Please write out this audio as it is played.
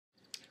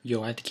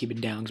Yo, I have to keep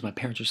it down because my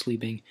parents are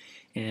sleeping,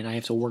 and I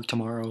have to work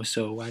tomorrow,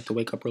 so I have to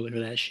wake up early for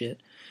that shit.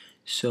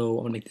 So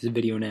I'm gonna make this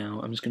video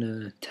now. I'm just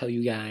gonna tell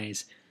you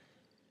guys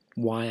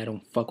why I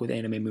don't fuck with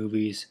anime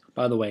movies.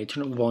 By the way,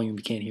 turn up the volume if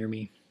you can't hear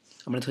me.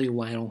 I'm gonna tell you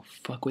why I don't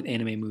fuck with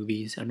anime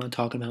movies. I'm not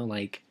talking about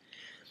like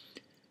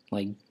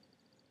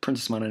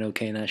Princess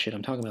Mononoke and that shit.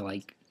 I'm talking about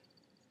like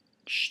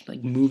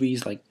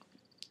movies like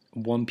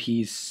One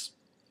Piece,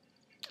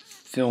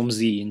 Film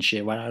Z and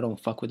shit. Why I don't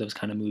fuck with those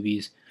kind of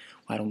movies.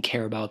 Why I don't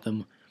care about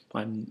them.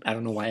 I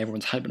don't know why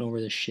everyone's hyping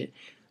over this shit.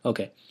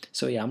 Okay,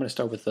 so yeah, I'm gonna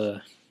start with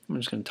I'm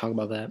just gonna talk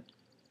about that.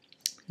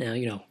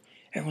 Now,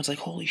 everyone's like,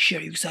 holy shit,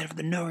 are you excited for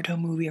the Naruto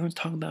movie? Everyone's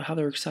talking about how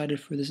they're excited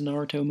for this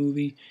Naruto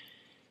movie.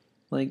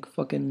 Like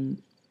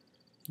fucking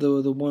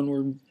the one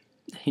where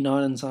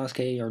Hinata and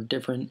Sasuke are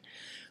different.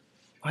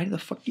 Why the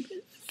fuck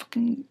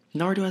fucking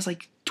Naruto has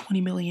like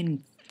 20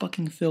 million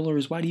fucking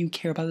fillers. Why do you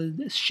care about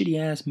this shitty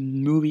ass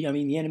movie? I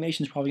mean, the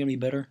animation's probably gonna be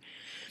better.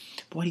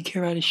 But why do you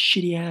care about a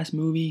shitty ass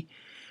movie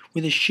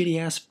with a shitty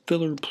ass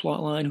filler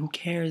plotline? Who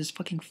cares? It's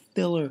fucking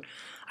filler.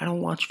 I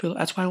don't watch filler.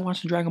 That's why I don't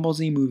watch the Dragon Ball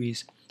Z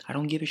movies. I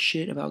don't give a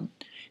shit about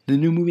the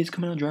new movie that's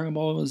coming out, Dragon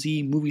Ball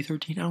Z movie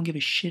 13. I don't give a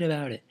shit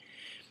about it.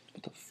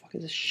 What the fuck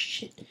is this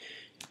shit?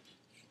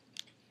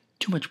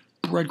 Too much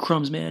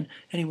breadcrumbs, man.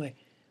 Anyway,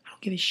 I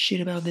don't give a shit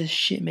about this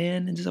shit,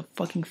 man. It's just a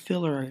fucking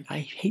filler. I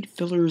hate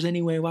fillers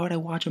anyway. Why would I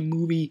watch a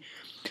movie?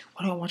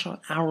 Why do I watch an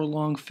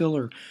hour-long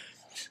filler?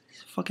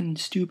 It's fucking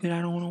stupid.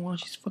 I don't want to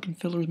watch these fucking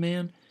fillers,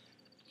 man.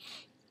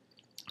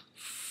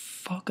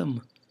 Fuck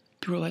them.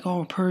 People are like,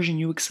 oh, Persian,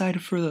 you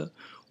excited for the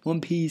One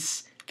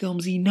Piece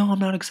Film Z? No, I'm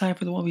not excited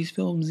for the One Piece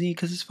Film Z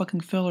because it's fucking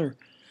filler.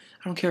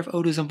 I don't care if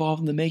Oda's involved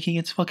in the making,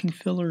 it's fucking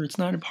filler. It's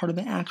not a part of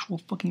the actual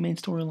fucking main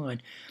storyline.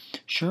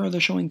 Sure,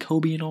 they're showing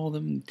Kobe and all of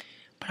them,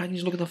 but I can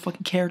just look at the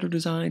fucking character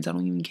designs. I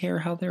don't even care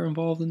how they're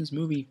involved in this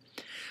movie.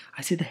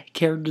 I see the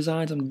character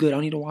designs, I'm good. I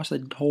don't need to watch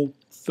the whole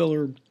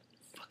filler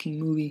fucking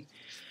movie.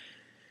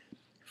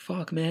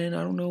 Fuck, man,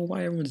 I don't know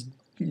why everyone's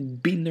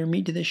beating their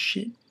meat to this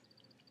shit.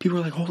 People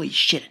are like, holy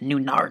shit, a new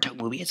Naruto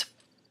movie. It's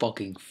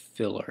fucking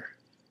filler.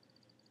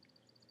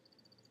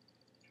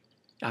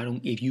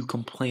 If you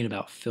complain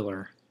about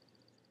filler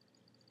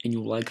and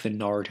you like the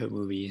Naruto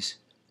movies,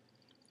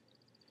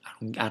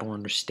 I don't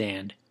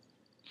understand.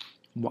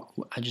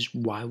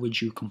 Why would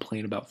you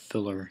complain about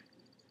filler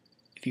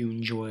if you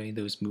enjoy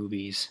those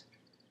movies?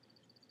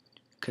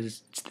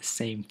 Because it's the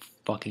same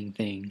fucking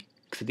thing,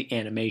 except the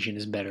animation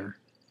is better.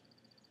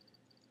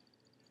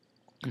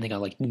 And they got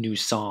like new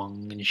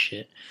song and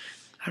shit.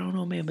 I don't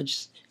know, man, but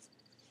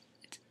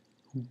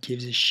who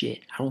gives a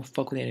shit? I don't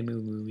fuck with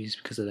anime movies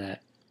because of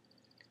that.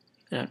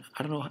 And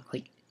I don't know,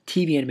 like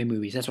TV anime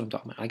movies. That's what I'm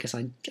talking about. I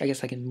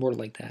guess I can word it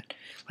like that.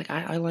 Like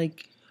I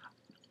like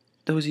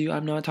those of you.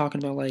 I'm not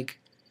talking about like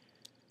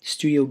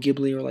Studio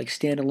Ghibli or like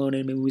standalone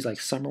anime movies like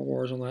Summer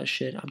Wars and all that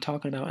shit. I'm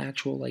talking about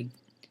actual like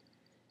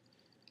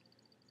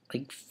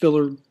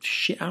filler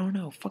shit. I don't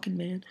know, fucking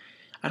man.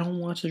 I don't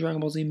watch the Dragon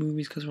Ball Z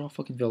movies because they're all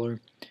fucking filler.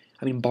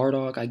 I mean,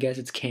 Bardock, I guess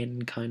it's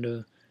canon, kind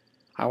of.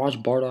 I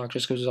watched Bardock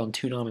just because it was on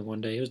Toonami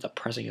one day. It was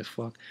depressing as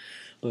fuck.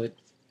 But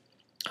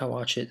I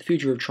watched it. The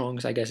Future of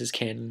Trunks, I guess, is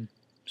canon.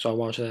 So I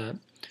watch that.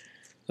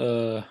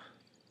 If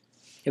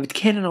it's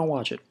canon, I'll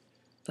watch it.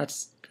 But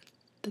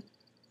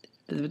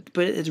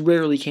it's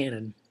rarely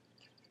canon.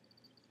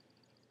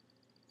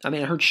 I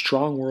mean, I heard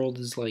Strong World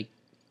is like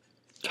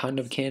kind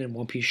of canon,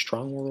 One Piece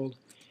Strong World.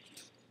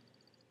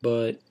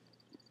 But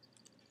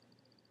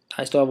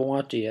I still haven't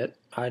watched it yet.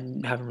 I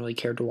haven't really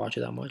cared to watch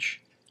it that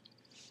much.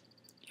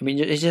 I mean,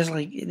 it's just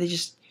like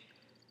it's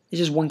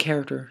just one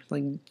character.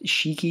 Like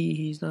Shiki,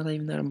 he's not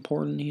even that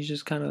important. He's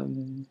just kind of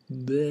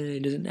bleh.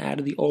 It doesn't add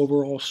to the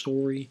overall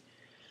story.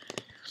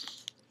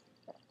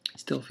 It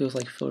still feels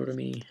like filler to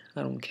me.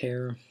 I don't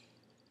care.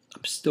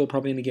 I'm still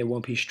probably gonna get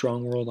One Piece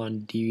Strong World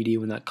on DVD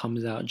when that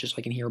comes out, just so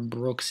I can hear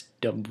Brooks'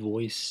 dumb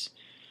voice.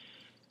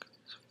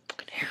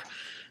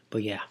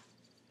 But yeah,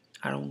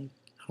 I don't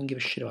give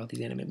a shit about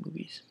these anime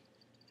movies.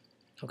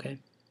 Okay,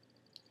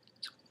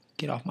 so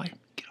get off my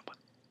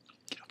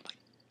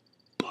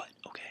butt.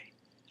 Okay,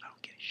 I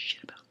don't give a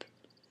shit about them.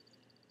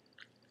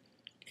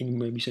 And you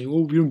might be saying,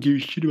 "Oh, we don't give a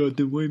shit about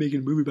them. Why are you making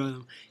a movie about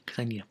them?" Because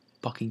I need to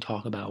fucking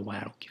talk about why I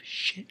don't give a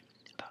shit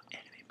about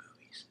anime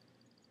movies.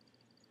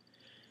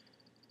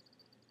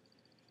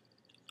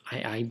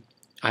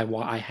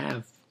 I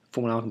have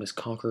Full Alchemist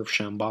Conqueror of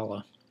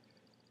Shambhala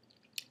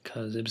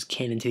because it was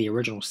canon to the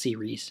original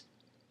series.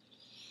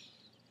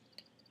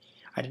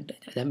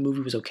 That movie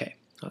was okay.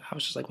 I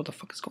was just like, what the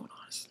fuck is going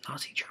on? It's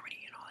Nazi Germany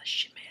and all that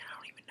shit, man. I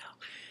don't even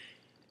know.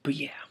 But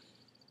yeah.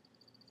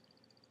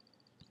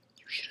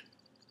 You shouldn't.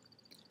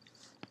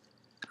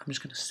 I'm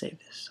just going to say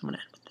this. I'm going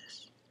to end with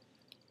this.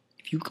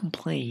 If you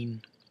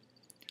complain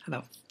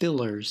about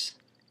fillers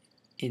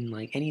in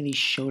like any of these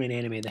shonen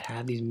anime that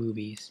have these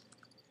movies,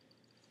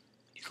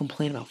 you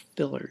complain about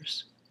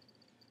fillers,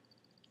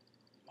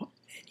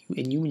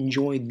 and you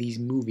enjoy these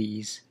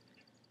movies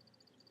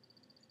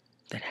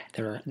that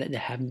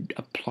have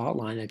a plot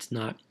line that's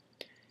not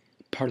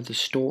part of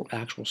the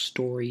actual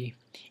story.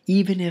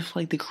 Even if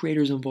like the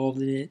creator's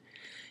involved in it,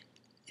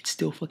 it's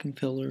still fucking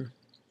filler.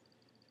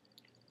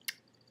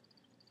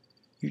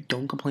 You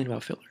don't complain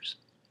about fillers.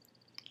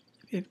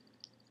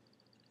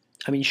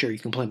 I mean, sure, you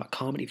complain about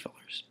comedy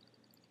fillers,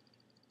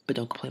 but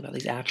don't complain about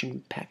these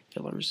action-packed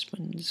fillers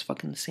when it's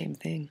fucking the same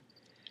thing.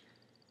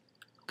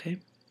 Okay?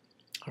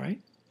 Alright?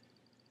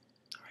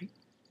 Alright?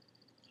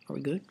 Are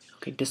we good?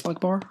 Okay, dislike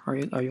bar? Are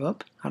you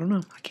up? I don't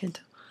know. I can't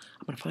tell.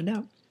 I'm gonna find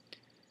out.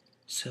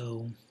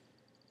 So,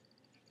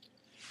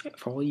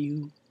 for all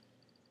you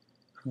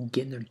who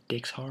getting their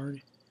dicks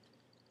hard,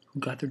 who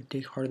got their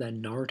dick hard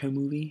in that Naruto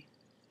movie,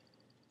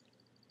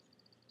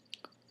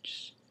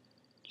 just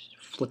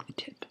flick the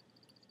tip.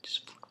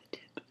 Just flick the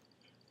tip.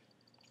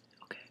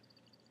 Okay.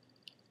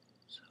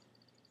 So,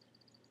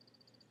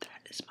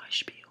 that is my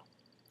spiel.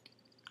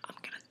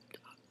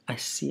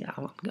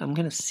 I'm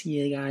gonna see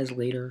you guys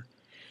later.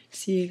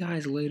 See you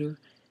guys later.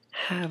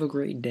 Have a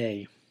great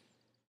day.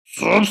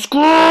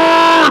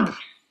 Subscribe!